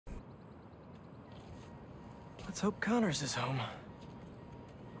Let's hope Connors is home.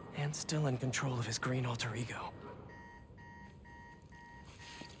 And still in control of his green alter ego.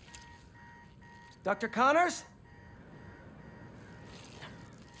 Dr. Connors?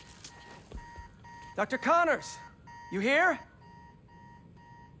 Dr. Connors! You here?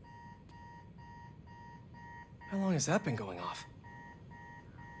 How long has that been going off?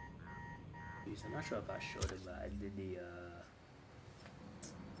 I'm not sure if I showed it, but I did the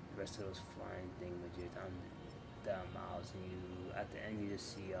rest of those flying thingamajigs on the mouse, and you at the end you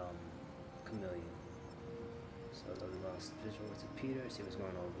just see Chameleon. So we're gonna switch over to Peter, see what's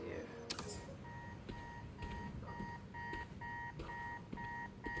going on over here.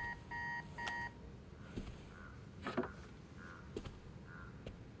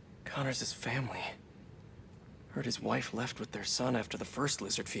 Connors' family. Heard his wife left with their son after the first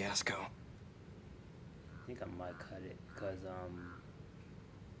lizard fiasco. I think I might cut it, because it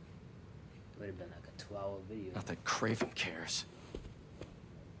would have been like a 2-hour video. Not that Craven cares.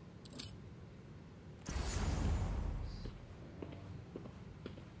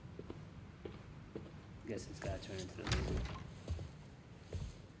 Guess it's gotta turn into the lizard.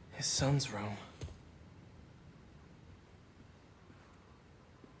 His son's room.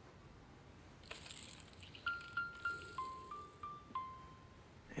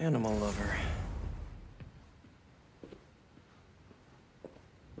 Animal lover.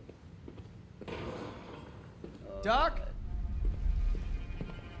 Doc?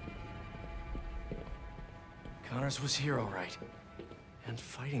 Connors was here, all right. And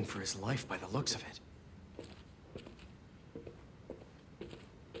fighting for his life by the looks of it.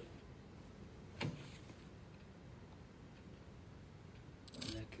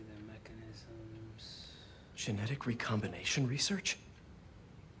 Molecular mechanisms. Genetic recombination research?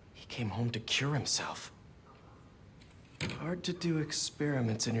 He came home to cure himself. Hard to do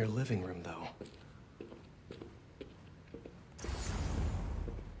experiments in your living room, though.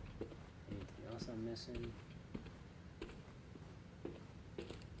 Anything else I'm missing?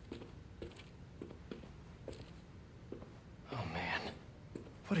 Oh, man.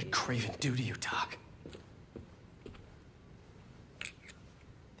 What did Craven do to you, Doc?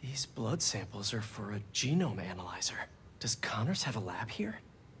 These blood samples are for a genome analyzer. Does Connors have a lab here?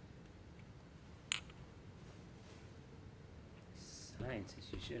 Scientists,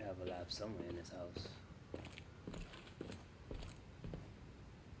 you should have a lab somewhere in this house.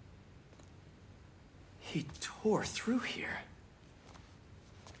 He tore through here.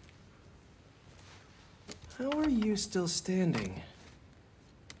 How are you still standing?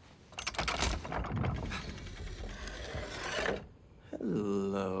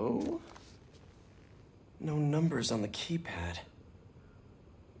 Hello? No numbers on the keypad.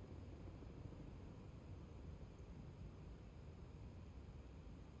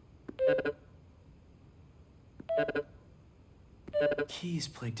 Keys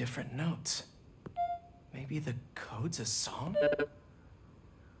play different notes. Maybe the code's a song?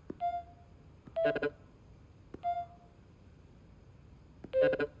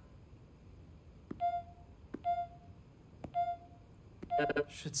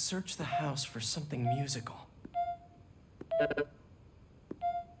 Should search the house for something musical.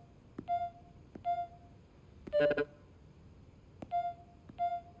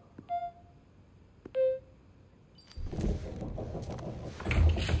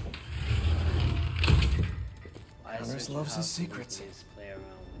 Connors loves his secrets. Play around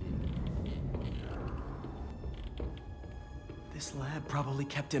with it. This lab probably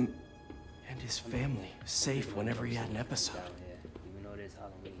kept him and his family safe whenever he had an episode. Down here, even though there's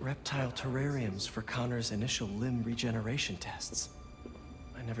Halloween. Reptile terrariums for Connor's initial limb regeneration tests.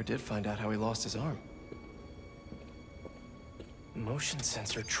 I never did find out how he lost his arm. Motion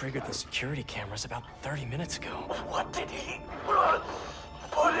sensor triggered the security cameras about 30 minutes ago. What did he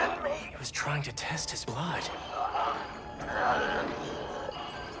put in me? He was trying to test his blood.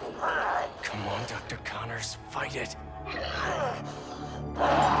 Come on, Dr. Connors, fight it.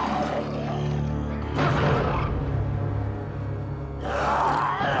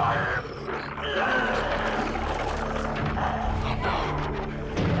 Oh no.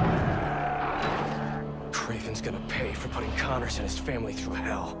 Craven's gonna pay for putting Connors and his family through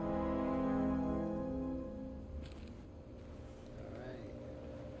hell. Alright.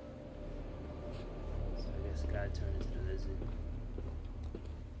 So I guess the guy turned into the lizard.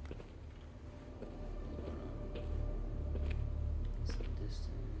 Some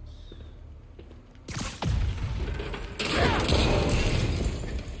distance.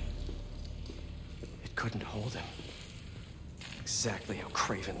 It couldn't hold him. Exactly how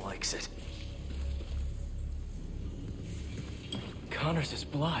Craven likes it. Connors'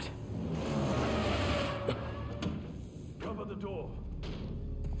 blood.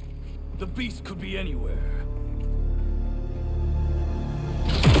 The beast could be anywhere.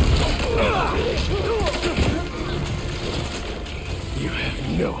 You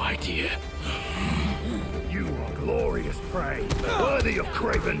have no idea. You are glorious prey, worthy of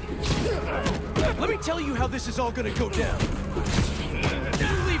Craven. Let me tell you how this is all gonna go down. You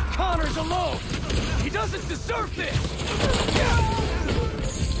leave Connors alone! He doesn't deserve this!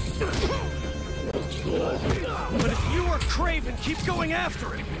 But if you or Craven keep going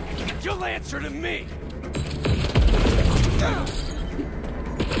after him, you'll answer to me!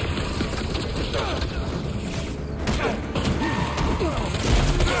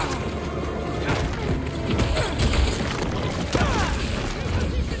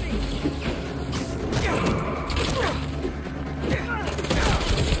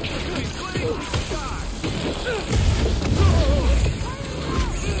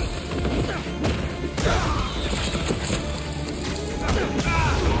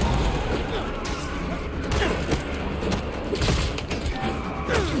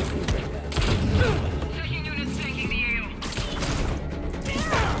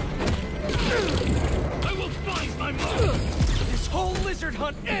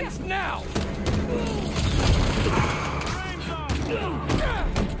 Ends now!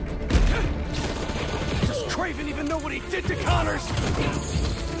 Does Craven even know what he did to Connors?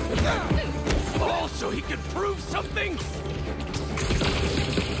 All so he could prove something?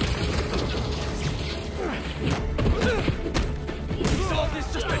 Is all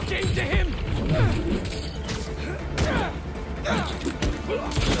this just a game to him?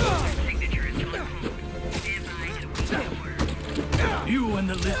 You and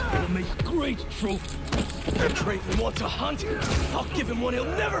the lizard will make great trophies. If Craven wants a hunt, I'll give him one he'll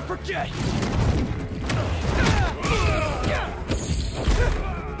never forget!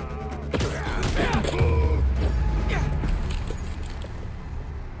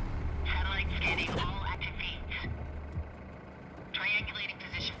 Satellite scanning all active feeds. Triangulating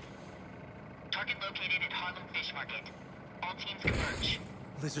position. Target located at Harlem Fish Market. All teams converge.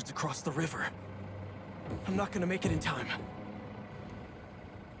 Lizard's across the river. I'm not gonna make it in time.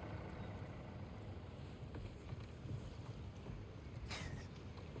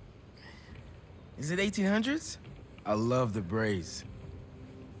 Is it 1800s? I love the braids.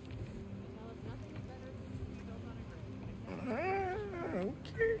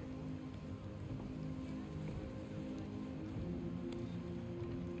 Okay.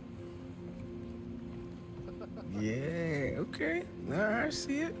 Yeah, okay. All right, I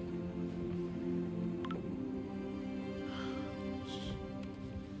see it.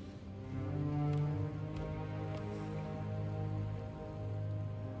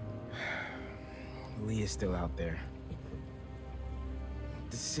 Lee is still out there.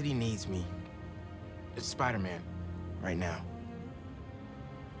 The city needs me. It's Spider-Man, right now.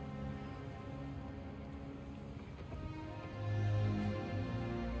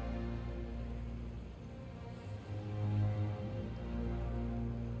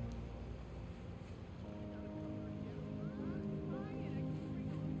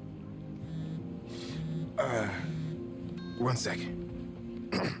 One second.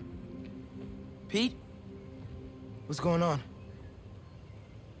 Pete? What's going on?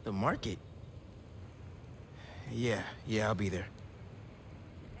 The market? Yeah, I'll be there.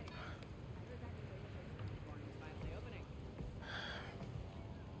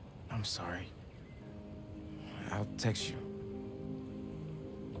 I'm sorry. I'll text you.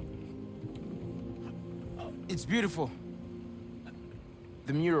 It's beautiful.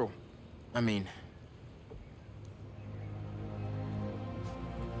 The mural, I mean.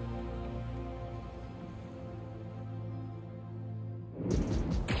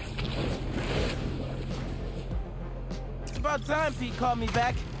 About time Pete called me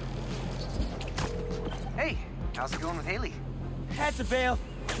back. Hey, how's it going with Haley? Had to bail.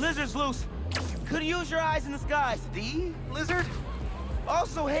 Lizard's loose. Could use your eyes in the skies. The lizard?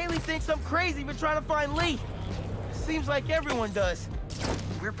 Also, Haley thinks I'm crazy for trying to find Lee. Seems like everyone does.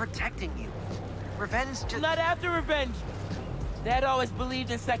 We're protecting you. Revenge just... I'm not after revenge. Dad always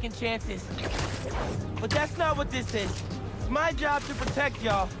believed in second chances. But that's not what this is. It's my job to protect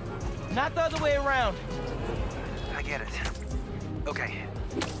y'all, not the other way around. I get it. Okay,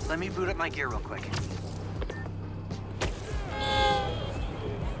 let me boot up my gear real quick.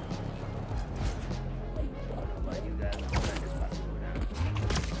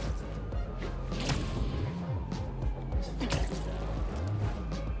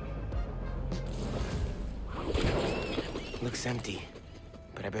 Looks empty,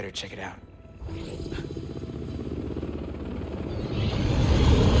 but I better check it out.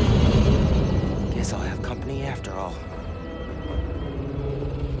 Guess I'll have company after all.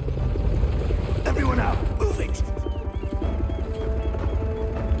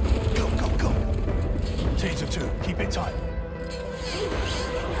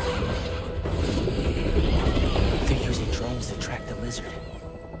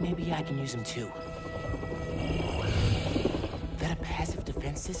 maybe I can use them too. Is that a passive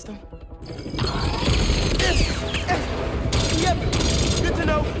defense system? Yep, good to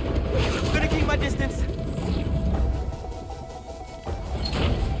know. Gonna keep my distance.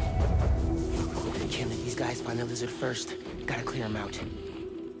 Can't let these guys find the lizard first. Gotta clear them out.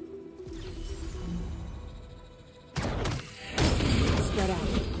 Spread out.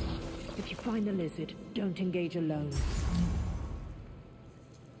 If you find the lizard, don't engage alone.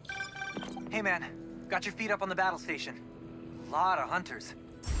 Hey man, got your feet up on the battle station. A lot of hunters.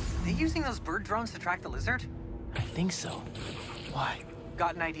 Are they using those bird drones to track the lizard? I think so. Why?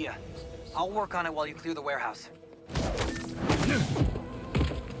 Got an idea. I'll work on it while you clear the warehouse.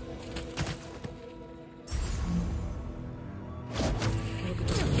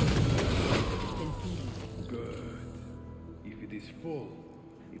 Good. If it is full,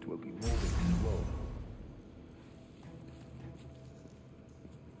 it will be moving slow.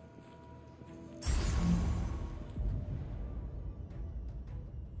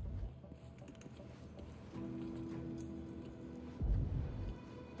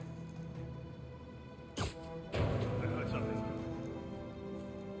 I heard something.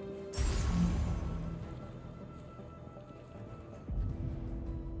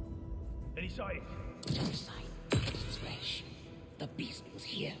 Any sight? No sign. It's fresh. The beast was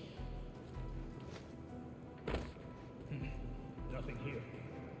here. Nothing here.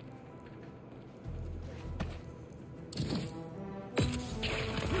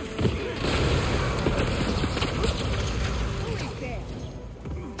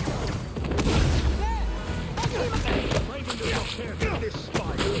 This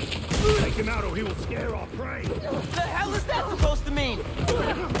spider. Take him out or he will scare our prey. The hell is that supposed to mean?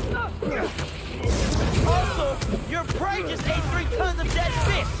 Also, your prey just ate 3 tons of dead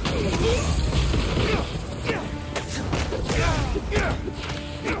fish!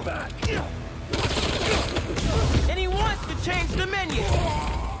 Get back. And he wants to change the menu!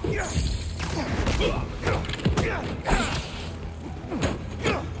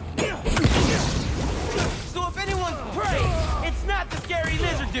 So if anyone's prey, it's not the scary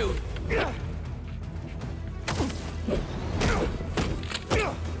lizard dude!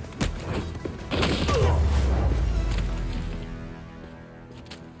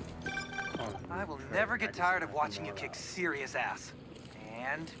 I will never get tired of watching you kick serious ass.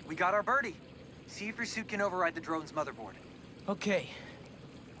 And we got our birdie. See if your suit can override the drone's motherboard. Okay.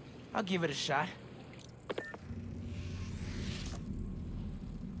 I'll give it a shot.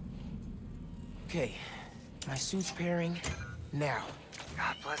 Okay. My suit's pairing now.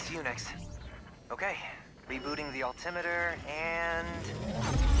 God bless Unix. Okay, rebooting the altimeter and...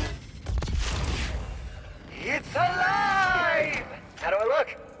 It's alive! How do I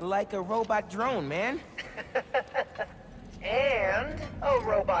look? Like a robot drone, man. And a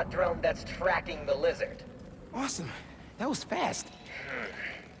robot drone that's tracking the lizard. Awesome. That was fast.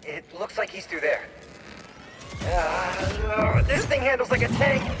 It looks like he's through there. This thing handles like a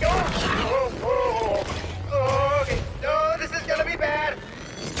tank. Okay. No, this is gonna be bad.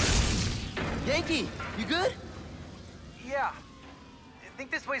 Yankee, you good? Yeah. I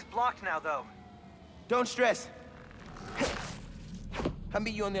think this way's blocked now, though. Don't stress. I'll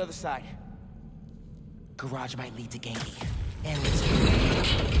meet you on the other side. Garage might lead to Genki. And lizard.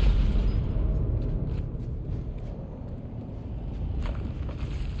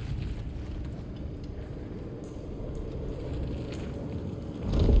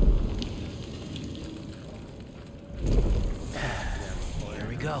 Here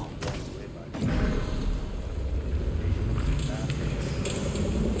we go.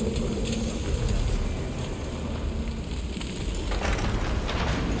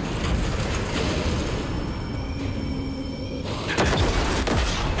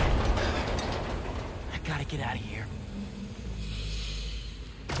 Get out of here.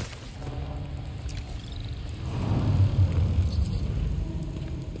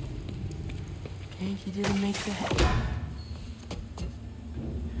 Okay, he didn't make that.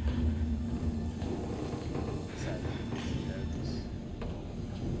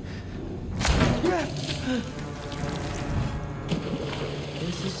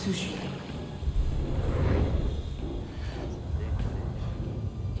 This is sushi.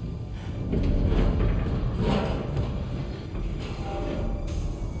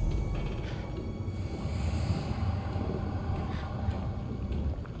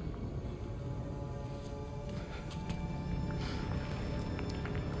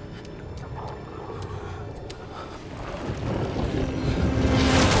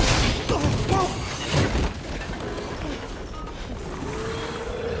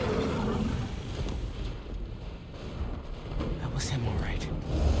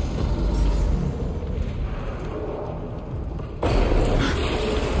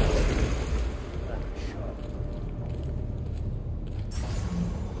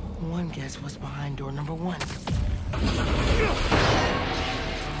 One guess what's behind door number 1.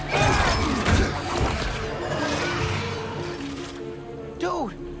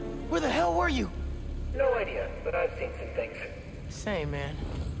 Dude, where the hell were you? No idea, but I've seen some things. Same, man.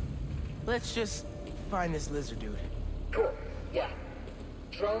 Let's just find this lizard dude. Cool. Yeah.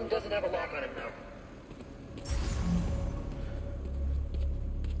 Drone doesn't have a lock on him, though.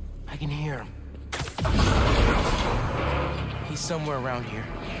 I can hear him. He's somewhere around here.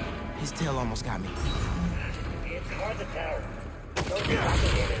 His tail almost got me. It's hard to tell. Don't get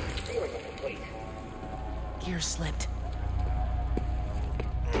obligated. Feeling incomplete. Gear slipped.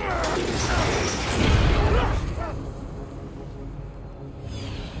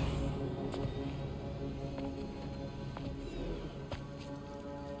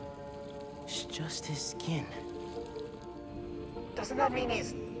 It's just his skin. Doesn't that mean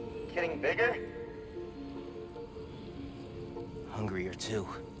he's getting bigger? Hungrier too.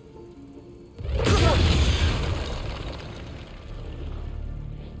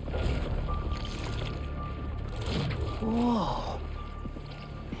 Whoa.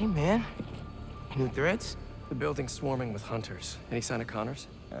 Hey, man. New threads? The building's swarming with hunters. Any sign of Connors?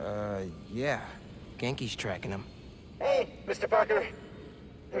 Yeah. Genki's tracking him. Hey, Mr. Parker.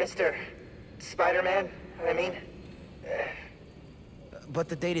 Mr. Spider-Man, I mean. But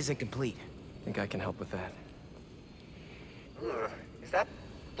the data's incomplete. Think I can help with that. Is that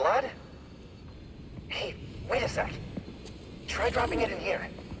blood? Hey, wait a sec. Try dropping it in here.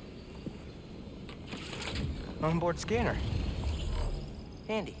 Onboard scanner.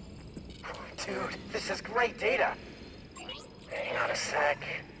 Handy. Dude, this is great data. Hang on a sec.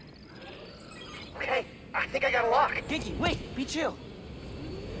 Okay, I think I got a lock. Genki, wait! Be chill!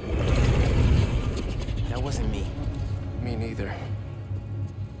 That wasn't me. Me neither.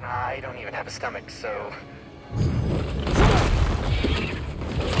 I don't even have a stomach, so...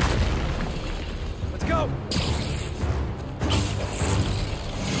 Let's go!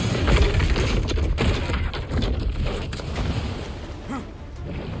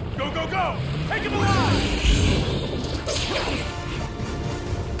 Go, go, go! Take him alive!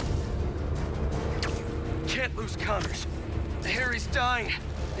 Can't lose Connors. Harry's dying,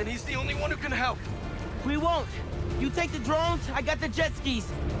 and he's the only one who can help. We won't! You take the drones, I got the jet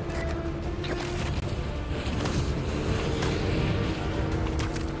skis!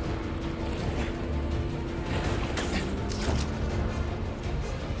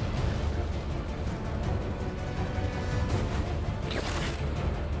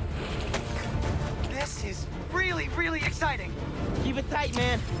 This is really exciting. Keep it tight,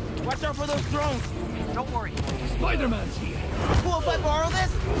 man. Watch out for those drones. Don't worry. Spider-Man's here! Cool if I borrow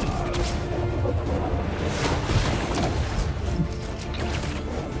this?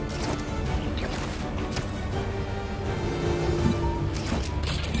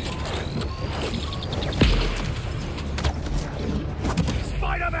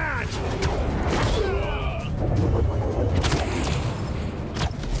 Spider-Man!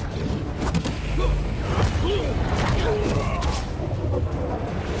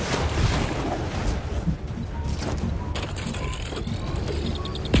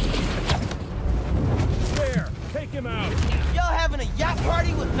 There! Take him out! Y'all having a yacht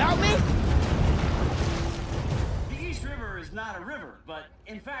party without me? The East River is not a river, but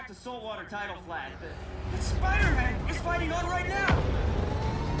in fact a saltwater tidal flat. But Spider-Man is fighting on right now!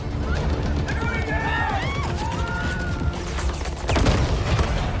 They're going down!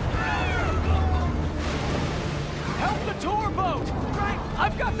 Help the tour boat! Right!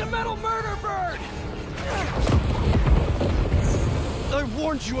 I've got the metal murder bird! I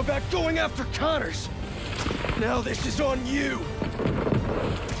warned you about going after Connors. Now this is on you.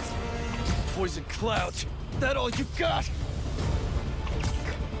 Poison clouds. That all you got?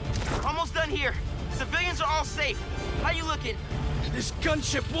 Almost done here. Civilians are all safe. How you looking? This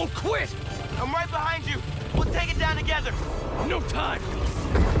gunship won't quit. I'm right behind you. We'll take it down together. No time.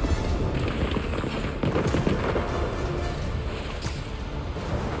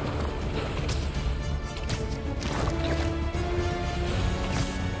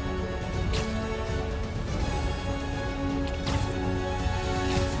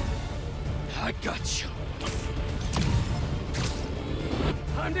 I got you.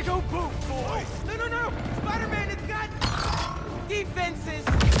 Time to go boom, boys! No! Spider-Man has got defenses!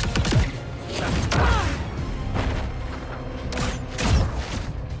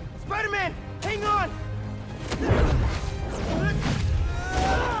 Spider-Man, hang on!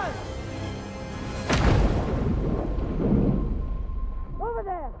 Over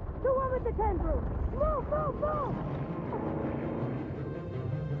there! The one with the tendrils! Move!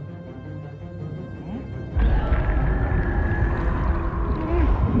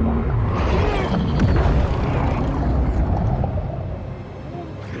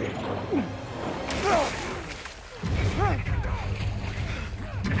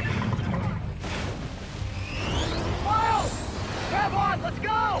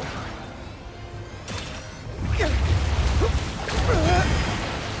 go!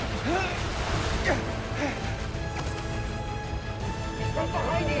 He's right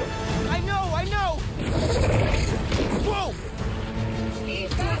behind you! I know! Whoa!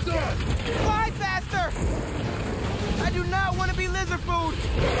 Steve, faster! Fly faster! I do not want to be lizard food!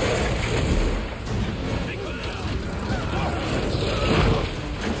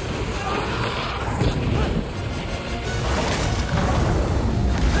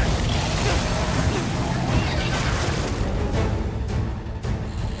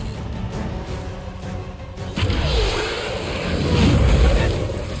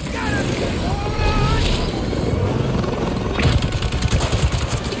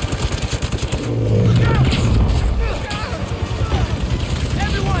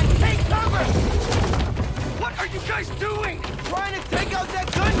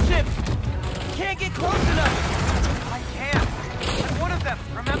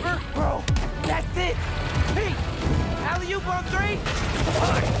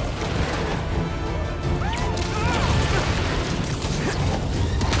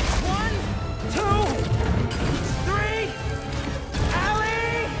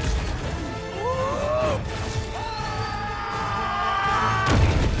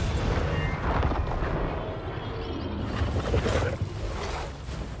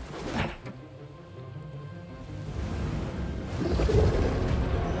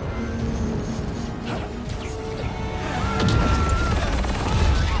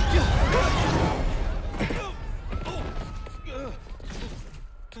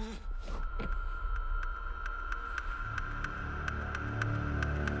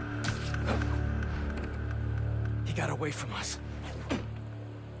 He got away from us.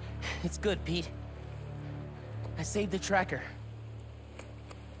 It's good, Pete. I saved the tracker.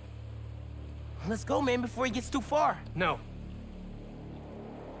 Let's go, man, before he gets too far. No.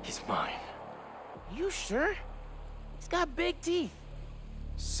 He's mine. You sure? He's got big teeth.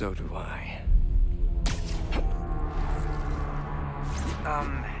 So do I.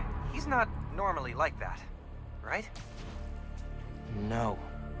 He's not normally like that, right? No.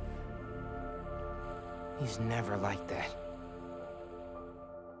 He's never like that.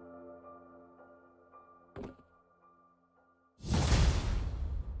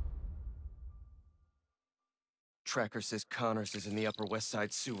 Tracker says Connors is in the Upper West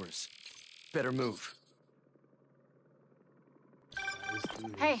Side sewers. Better move.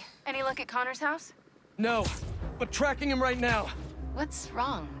 Hey, any look at Connor's house? No, but tracking him right now. What's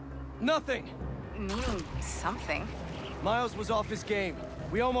wrong? Nothing. Meaning something. Miles was off his game.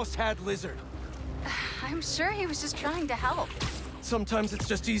 We almost had Lizard. I'm sure he was just trying to help. Sometimes it's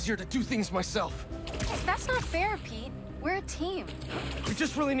just easier to do things myself. That's not fair, Pete. We're a team. We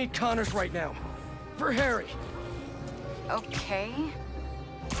just really need Connors right now. For Harry. Okay.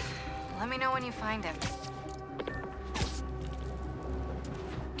 Let me know when you find him.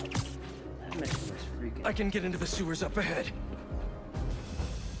 That mission was freaking. I can get into the sewers up ahead.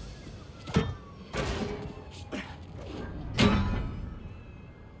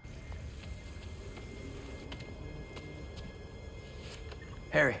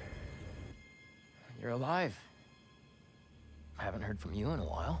 Harry. You're alive. I haven't heard from you in a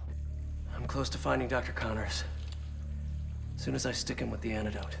while. I'm close to finding Dr. Connors. As soon as I stick him with the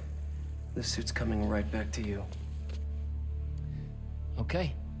antidote, this suit's coming right back to you.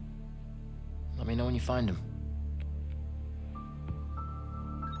 Okay. Let me know when you find him.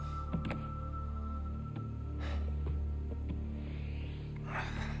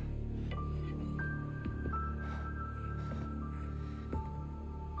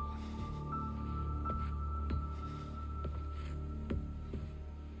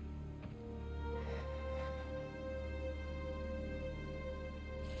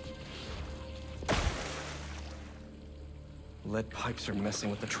 Lead pipes are messing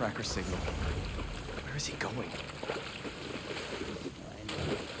with the tracker signal. Where is he going?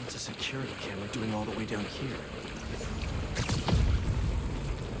 What's a security camera doing all the way down here?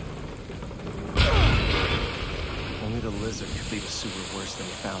 Only the Lizard could leave a sewer worse than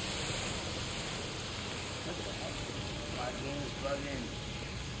he found it. What the heck? My game's plugged in.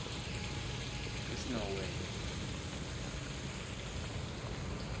 There's no way.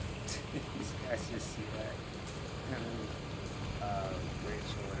 These guys just see that.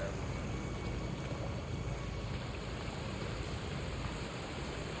 Bridge or whatever.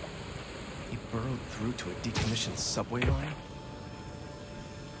 He burrowed through to a decommissioned subway line?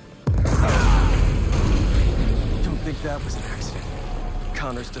 Don't think that was an accident.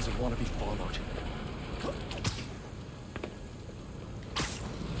 Connors doesn't want to be followed.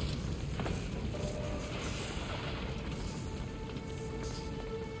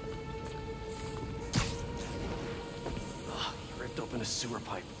 in a sewer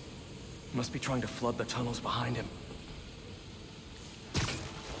pipe. Must be trying to flood the tunnels behind him.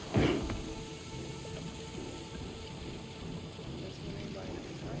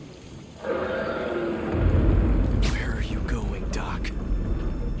 Where are you going, Doc?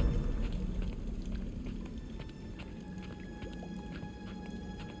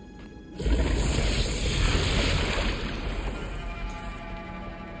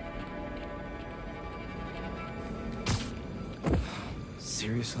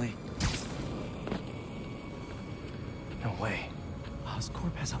 Seriously? No way.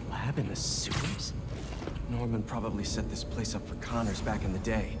 Oscorp has a lab in the sewers? Norman probably set this place up for Connors back in the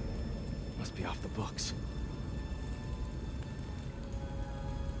day. Must be off the books.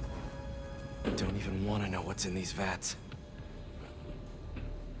 Don't even want to know what's in these vats.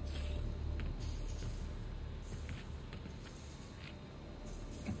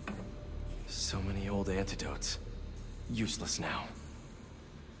 So many old antidotes. Useless now.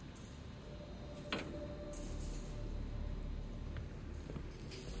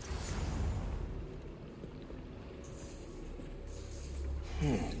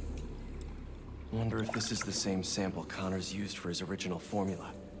 Wonder if this is the same sample Connors used for his original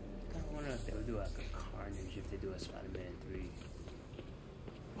formula. I wonder if they would do like a Carnage if they do a Spider-Man 3.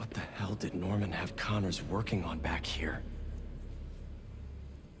 What the hell did Norman have Connors working on back here?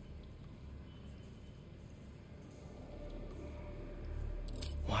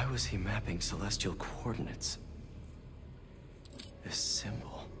 Why was he mapping celestial coordinates? This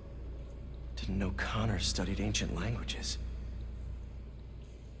symbol. Didn't know Connors studied ancient languages.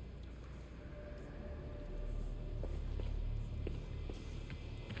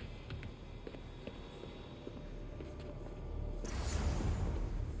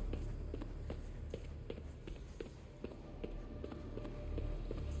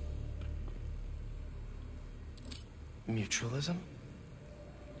 Mutualism?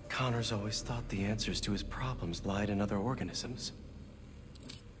 Connors always thought the answers to his problems lied in other organisms.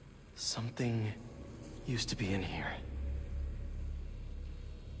 Something used to be in here.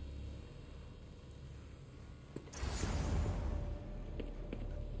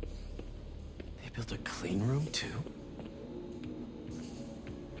 They built a clean room, too?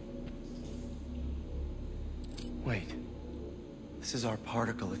 Wait. This is our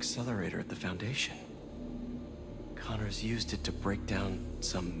particle accelerator at the Foundation. Connors used it to break down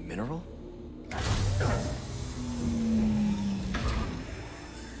some mineral?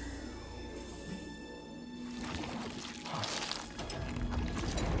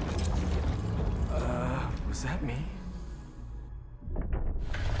 Was that me?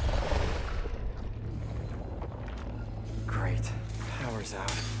 Great. Power's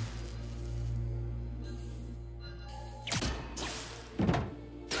out.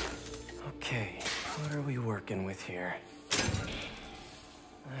 Okay, what are we working with here?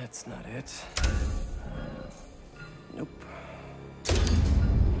 That's not it. Nope.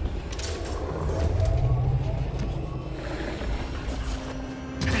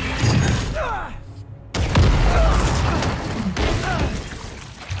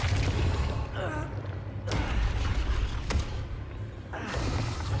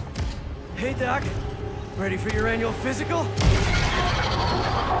 Hey, Doc. Ready for your annual physical?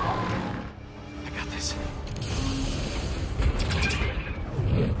 I got this.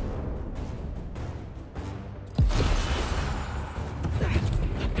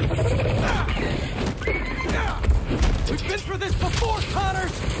 We've been through this before,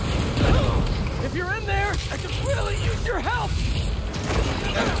 Connors! If you're in there, I could really use your help!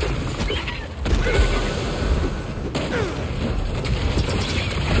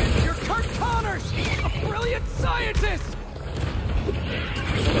 You're Kurt Connors, a brilliant scientist!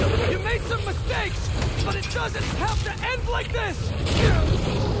 You made some mistakes, but it doesn't have to end like this!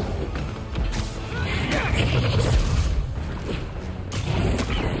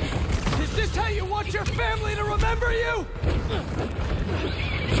 Is this how you want your family to remember you?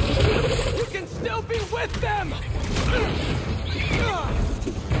 You can still be with them!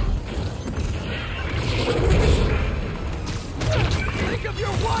 Think of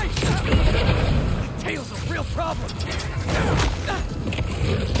your wife! Tail's a real problem!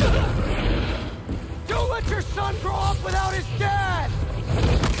 Don't let your son grow up without his dad!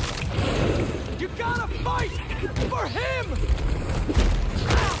 You gotta fight for him!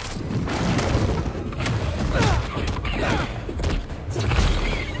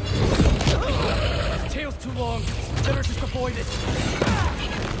 His tail's too long. Better just avoid it.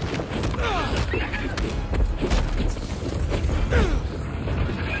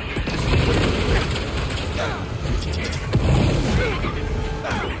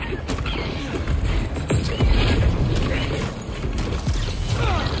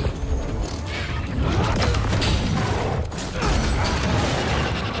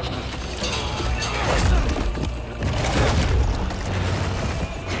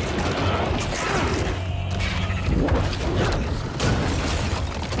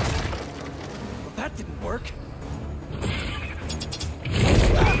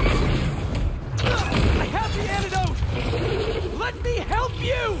 help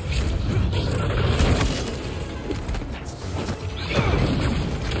you!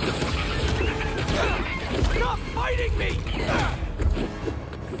 Stop fighting me!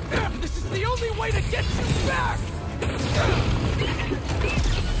 This is the only way to get you back!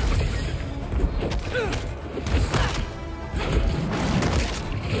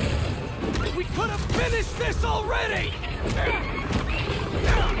 We could have finished this already!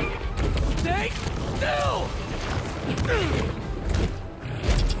 Stay still!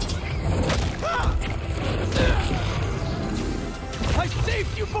 I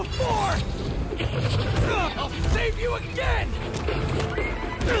saved you before! I'll save you again!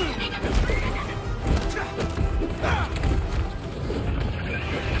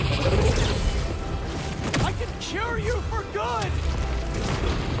 I can cure you for good!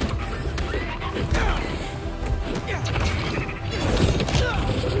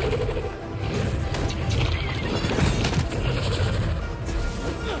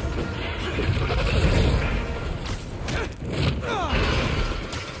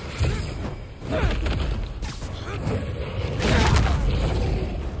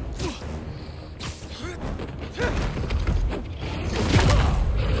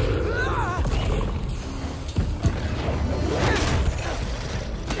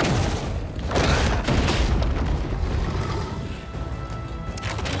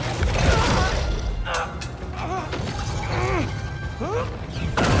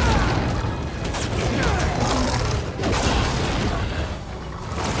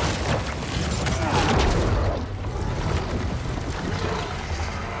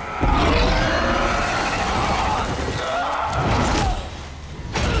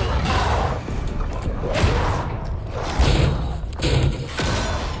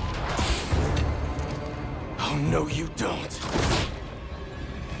 No, you don't.